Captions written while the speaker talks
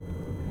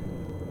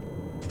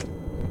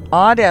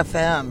Aud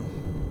FM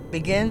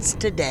begins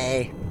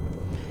today.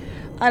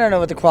 I don't know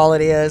what the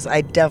quality is.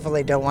 I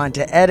definitely don't want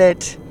to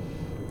edit,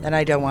 and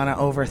I don't want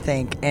to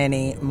overthink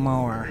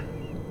anymore.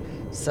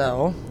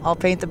 So I'll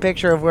paint the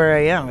picture of where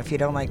I am if you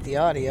don't like the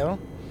audio.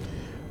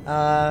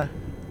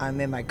 I'm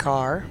in my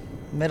car,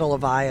 middle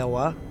of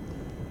Iowa,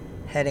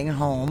 heading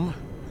home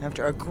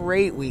after a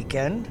great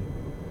weekend.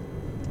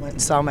 Went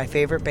and saw my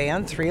favorite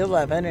band,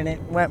 311, and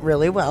it went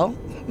really well.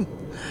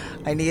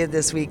 I needed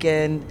this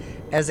weekend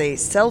as a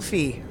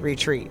selfie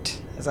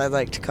retreat, as I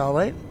like to call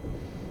it.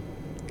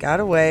 Got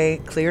away,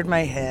 cleared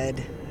my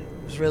head,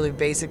 was really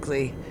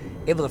basically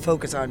able to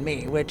focus on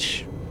me,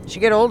 which as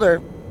you get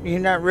older, you're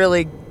not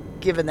really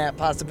given that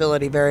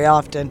possibility very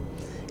often.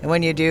 And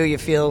when you do, you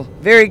feel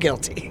very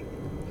guilty.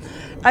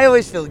 I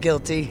always feel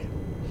guilty,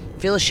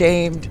 feel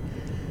ashamed.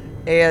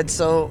 And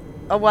so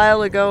a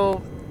while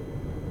ago,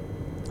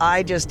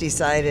 I just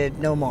decided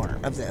no more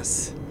of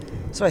this.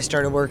 So I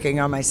started working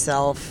on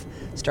myself,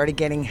 started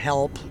getting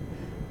help,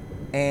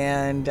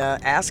 and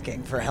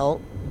asking for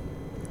help.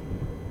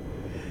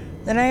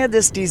 Then I had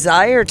this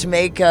desire to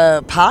make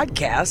a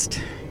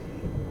podcast,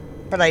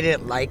 but I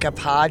didn't like a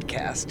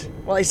podcast.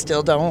 Well, I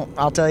still don't,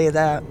 I'll tell you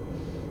that.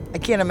 I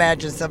can't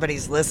imagine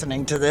somebody's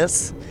listening to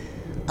this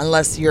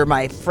unless you're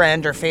my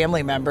friend or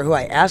family member who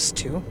I asked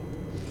to.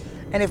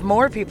 And if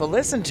more people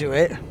listen to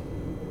it,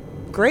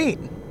 great.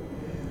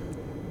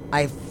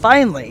 I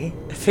finally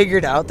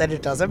figured out that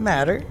it doesn't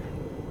matter.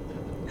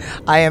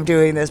 I am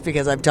doing this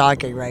because I'm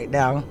talking right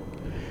now.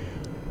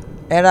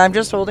 And I'm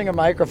just holding a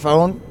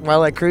microphone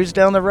while I cruise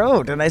down the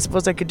road. And I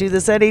suppose I could do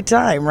this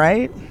anytime,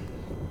 right?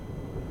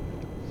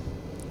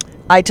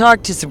 I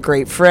talked to some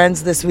great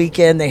friends this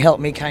weekend. They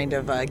helped me kind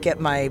of get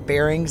my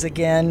bearings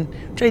again,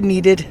 which I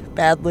needed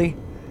badly.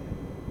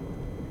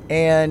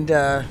 And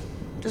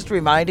just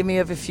reminded me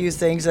of a few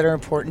things that are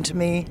important to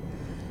me.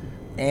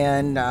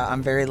 And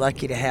I'm very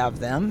lucky to have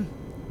them.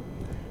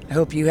 I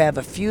hope you have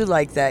a few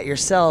like that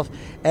yourself.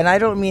 And I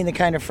don't mean the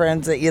kind of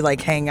friends that you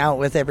like hang out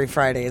with every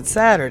Friday and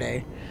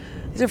Saturday.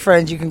 These are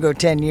friends you can go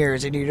 10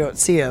 years and you don't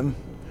see them.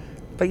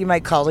 But you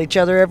might call each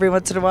other every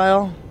once in a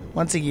while,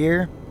 once a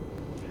year.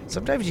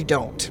 Sometimes you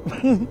don't.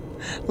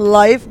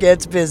 Life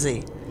gets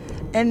busy.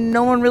 And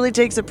no one really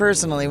takes it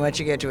personally once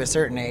you get to a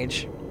certain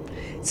age.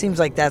 It seems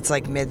like that's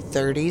like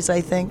mid-30s,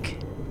 I think.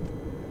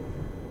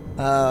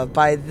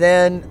 By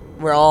then,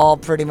 we're all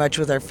pretty much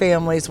with our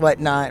families,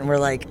 whatnot, and we're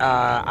like,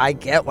 I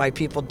get why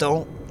people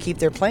don't keep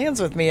their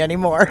plans with me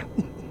anymore.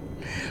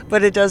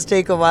 But it does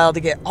take a while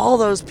to get all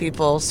those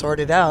people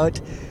sorted out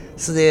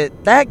so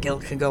that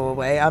guilt can go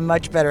away. I'm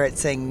much better at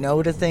saying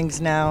no to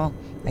things now.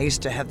 I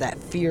used to have that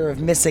fear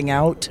of missing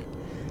out.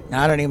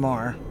 Not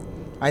anymore.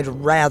 I'd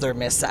rather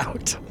miss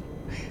out.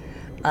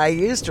 I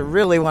used to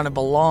really want to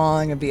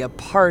belong and be a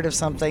part of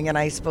something, and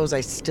I suppose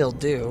I still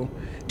do,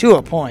 to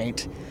a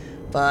point.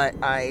 But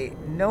I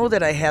know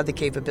that I have the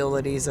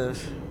capabilities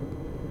of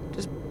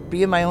just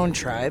being my own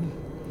tribe.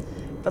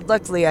 But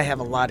luckily, I have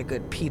a lot of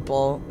good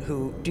people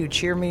who do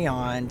cheer me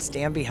on,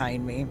 stand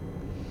behind me.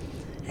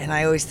 And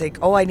I always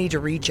think, I need to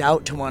reach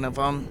out to one of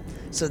them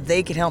so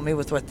they can help me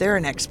with what they're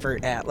an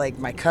expert at, like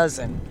my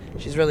cousin.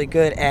 She's really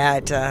good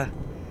at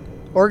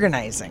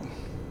organizing.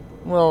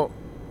 Well,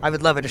 I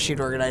would love it if she'd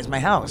organize my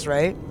house,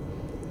 right?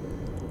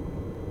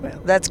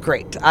 Well, that's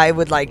great. I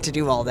would like to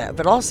do all that.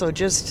 But also,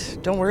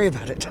 just don't worry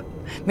about it.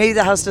 Maybe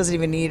the house doesn't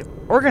even need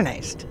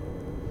organized.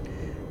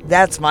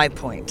 That's my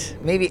point.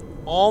 Maybe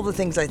all the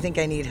things I think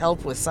I need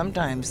help with,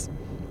 sometimes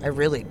I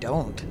really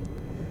don't.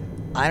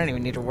 I don't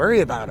even need to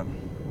worry about them.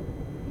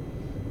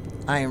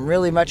 I am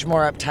really much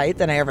more uptight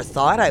than I ever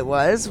thought I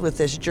was. With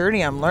this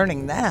journey, I'm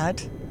learning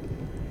that.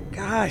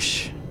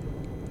 Gosh.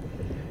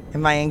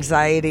 And my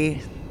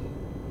anxiety.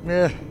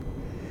 Ugh.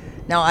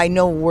 Now, I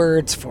know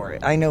words for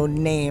it. I know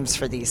names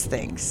for these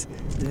things.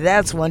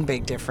 That's one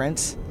big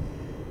difference.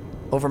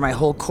 Over my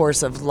whole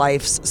course of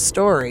life's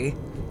story,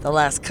 the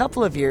last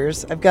couple of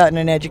years, I've gotten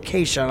an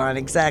education on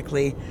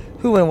exactly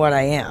who and what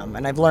I am,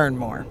 and I've learned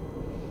more.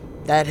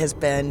 That has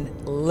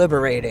been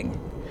liberating.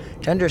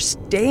 To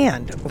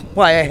understand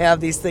why I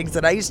have these things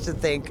that I used to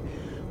think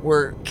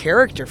were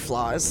character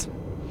flaws.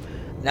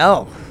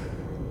 No.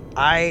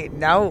 I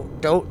now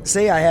don't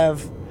say I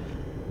have,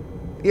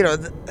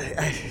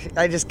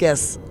 I just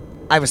guess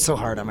I was so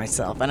hard on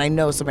myself, and I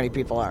know so many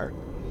people are.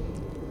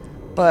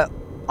 But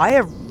I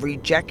have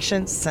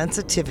rejection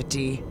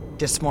sensitivity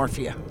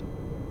dysmorphia.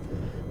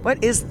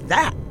 What is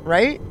that,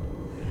 right?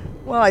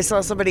 Well, I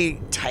saw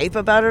somebody type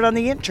about it on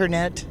the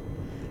internet,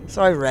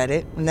 so I read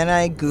it, and then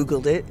I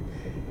Googled it,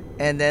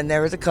 and then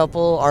there was a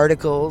couple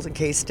articles and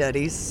case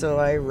studies, so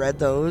I read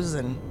those,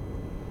 and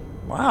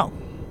wow.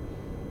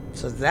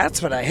 So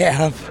that's what I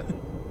have.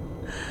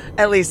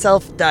 At least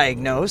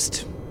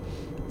self-diagnosed.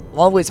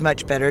 Always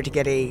much better to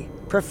get a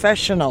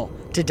professional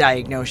to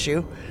diagnose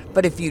you.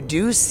 But if you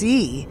do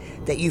see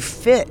that you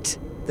fit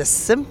the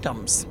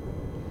symptoms,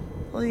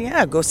 well,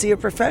 yeah, go see a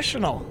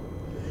professional.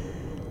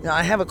 Now,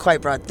 I haven't quite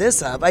brought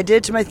this up. I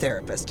did to my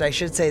therapist. I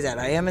should say that.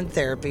 I am in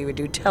therapy. We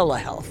do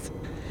telehealth.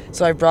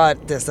 So I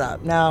brought this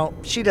up. Now,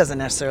 she doesn't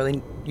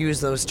necessarily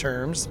use those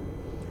terms,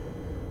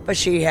 but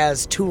she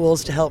has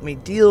tools to help me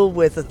deal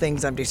with the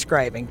things I'm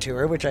describing to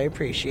her, which I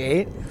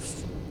appreciate.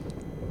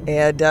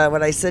 And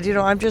when I said,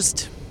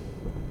 it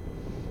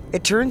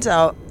turns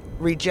out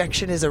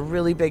rejection is a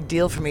really big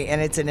deal for me,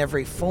 and it's in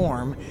every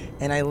form.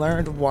 And I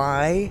learned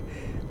why,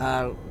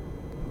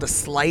 the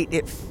slight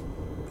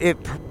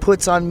it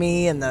puts on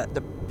me, and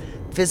the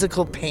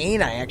physical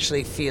pain I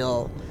actually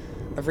feel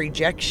of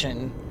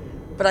rejection.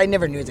 But I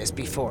never knew this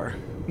before,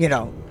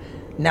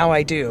 now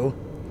I do.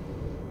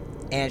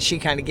 And she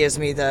kind of gives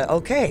me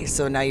okay,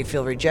 so now you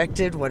feel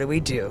rejected. What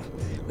do?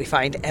 We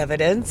find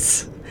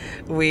evidence.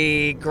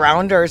 We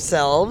ground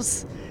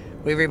ourselves.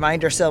 We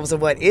remind ourselves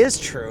of what is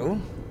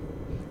true.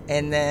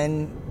 And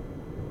then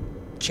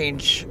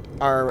change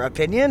our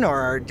opinion or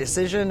our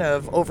decision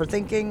of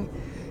overthinking.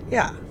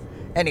 Yeah.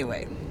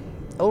 Anyway,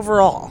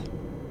 overall,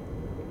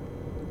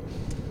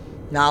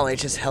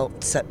 knowledge has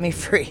helped set me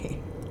free.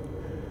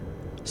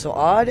 So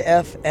Aud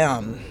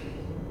FM,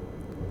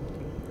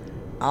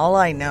 all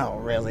I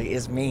know really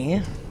is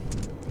me.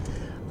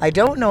 I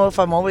don't know if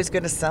I'm always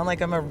going to sound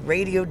like I'm a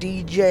radio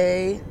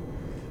DJ.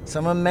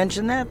 Someone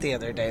mentioned that the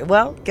other day.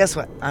 Well, guess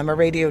what? I'm a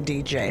radio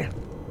DJ.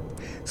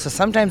 So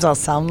sometimes I'll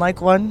sound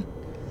like one,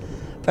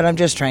 but I'm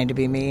just trying to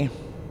be me.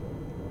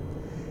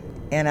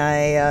 And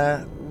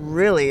I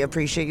really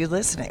appreciate you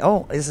listening.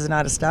 Oh, this is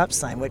not a stop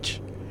sign,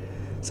 which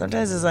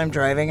sometimes as I'm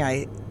driving,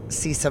 I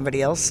see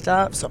somebody else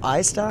stop, so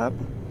I stop.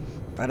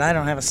 But I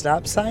don't have a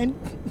stop sign.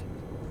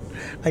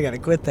 I gotta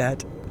quit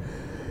that.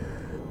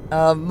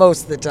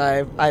 Most of the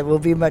time, I will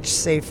be much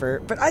safer.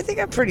 But I think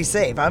I'm pretty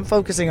safe. I'm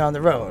focusing on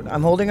the road.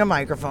 I'm holding a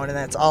microphone, and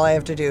that's all I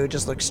have to do.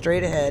 Just look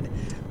straight ahead,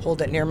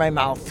 hold it near my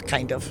mouth,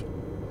 kind of.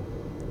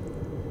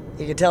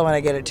 You can tell when I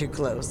get it too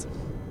close.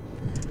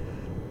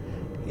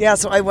 Yeah,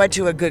 so I went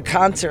to a good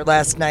concert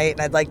last night,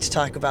 and I'd like to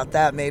talk about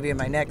that maybe in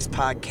my next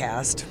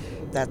podcast.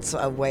 That's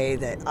a way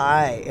that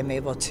I am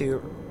able to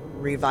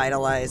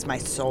revitalize my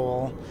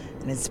soul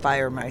and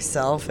inspire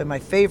myself. And my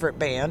favorite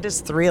band is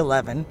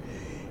 311,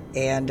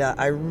 and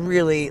I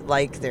really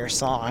like their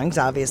songs,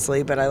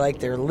 obviously, but I like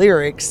their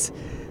lyrics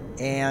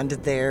and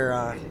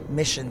their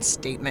mission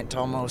statement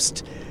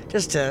almost,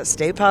 just to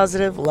stay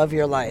positive, love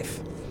your life.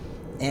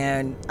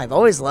 And I've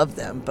always loved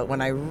them, but when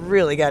I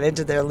really got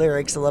into their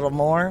lyrics a little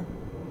more,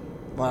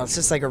 well, it's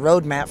just like a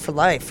roadmap for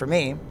life for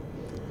me.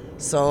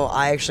 So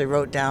I actually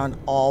wrote down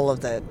all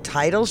of the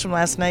titles from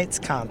last night's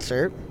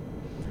concert.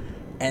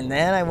 And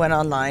then I went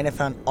online, I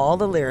found all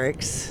the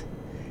lyrics,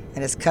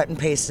 and just cut and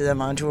pasted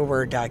them onto a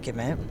Word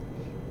document.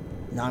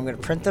 Now I'm going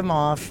to print them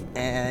off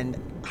and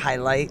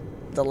highlight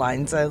the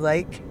lines I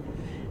like,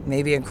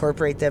 maybe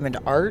incorporate them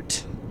into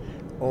art,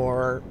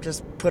 or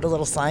just put a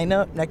little sign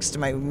up next to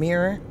my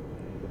mirror,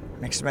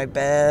 next to my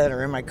bed,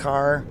 or in my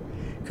car,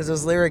 because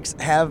those lyrics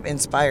have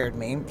inspired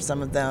me.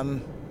 Some of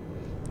them,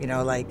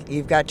 like,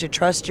 you've got to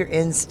trust your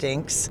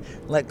instincts,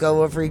 let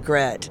go of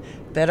regret,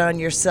 bet on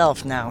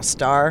yourself now,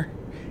 star,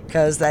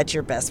 because that's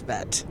your best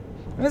bet.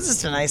 It's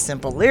just a nice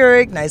simple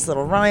lyric, nice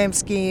little rhyme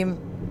scheme.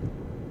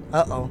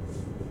 Uh-oh.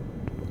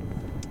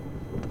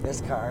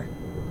 This car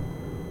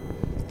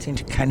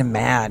seems kind of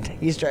mad.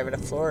 He's driving to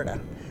Florida.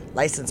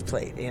 License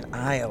plate in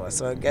Iowa,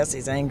 so I guess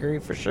he's angry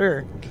for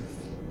sure.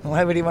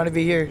 Why would he want to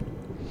be here?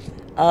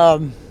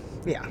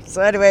 Yeah,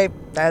 so anyway,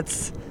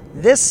 that's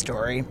this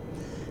story.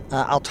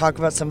 I'll talk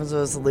about some of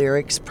those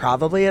lyrics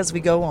probably as we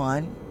go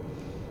on.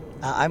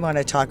 I want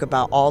to talk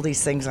about all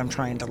these things I'm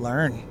trying to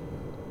learn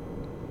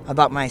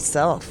about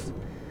myself.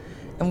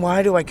 And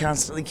why do I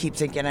constantly keep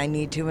thinking I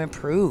need to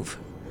improve?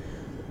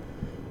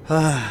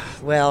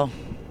 Well,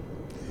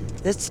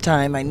 this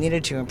time I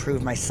needed to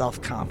improve my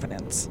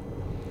self-confidence.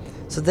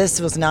 So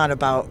this was not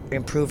about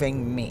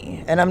improving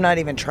me. And I'm not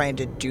even trying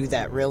to do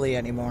that really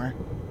anymore.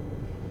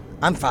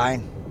 I'm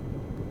fine.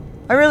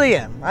 I really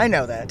am. I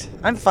know that.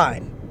 I'm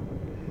fine.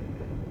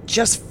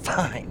 Just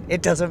fine.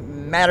 It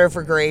doesn't matter if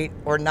we're great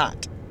or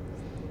not.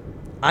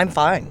 I'm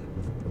fine.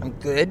 I'm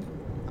good.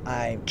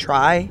 I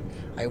try,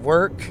 I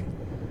work,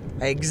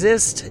 I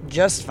exist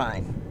just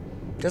fine,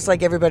 just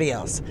like everybody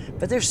else.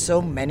 But there's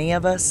so many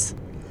of us.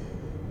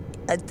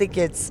 I think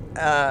it's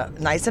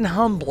nice and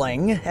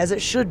humbling, as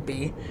it should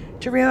be,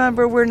 to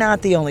remember we're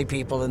not the only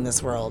people in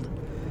this world.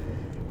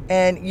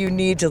 And you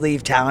need to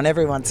leave town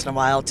every once in a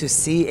while to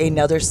see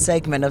another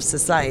segment of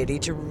society,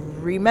 to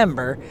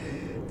remember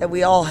that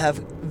we all have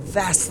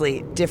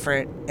vastly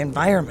different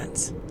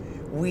environments.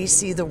 We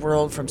see the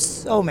world from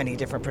so many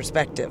different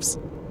perspectives.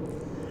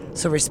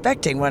 So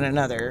respecting one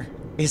another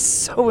is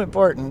so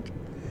important.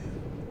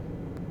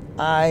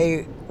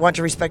 I want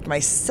to respect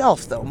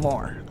myself, though,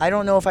 more. I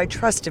don't know if I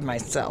trusted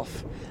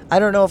myself. I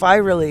don't know if I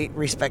really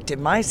respected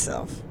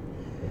myself.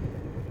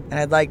 And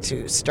I'd like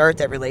to start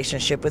that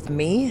relationship with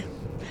me.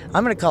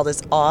 I'm going to call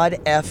this Aud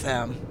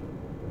FM.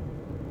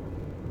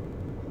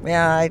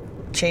 Yeah, I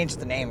change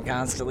the name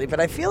constantly, but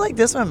I feel like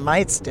this one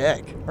might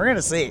stick. We're going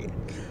to see.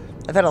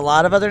 I've had a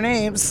lot of other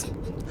names.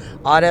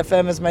 Aud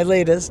FM is my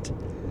latest.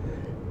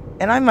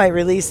 And I might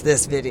release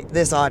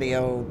this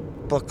audio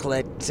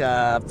booklet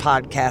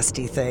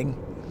podcasty thing.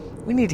 We need to